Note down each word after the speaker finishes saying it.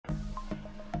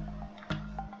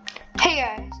Hey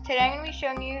guys, today I'm going to be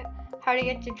showing you how to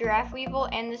get to Giraffe Weevil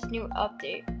and this new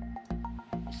update.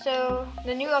 So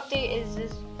the new update is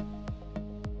this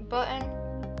button,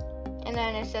 and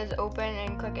then it says open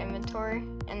and click inventory,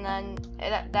 and then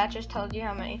that just tells you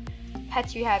how many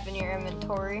pets you have in your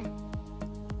inventory.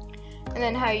 And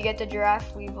then how you get the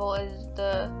Giraffe Weevil is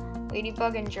the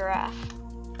ladybug and giraffe.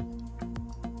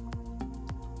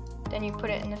 Then you put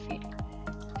it in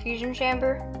the fusion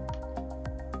chamber.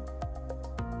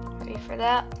 Wait for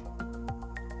that.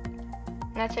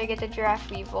 And that's how you get the Giraffe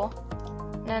Weevil.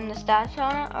 And then the stats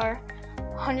on it are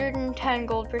 110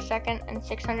 gold per second and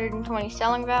 620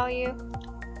 selling value.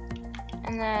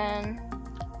 And then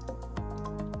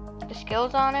the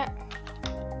skills on it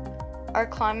are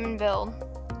climb and build.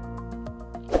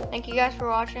 Thank you guys for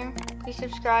watching. Please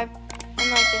subscribe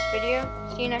and like this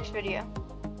video. See you next video.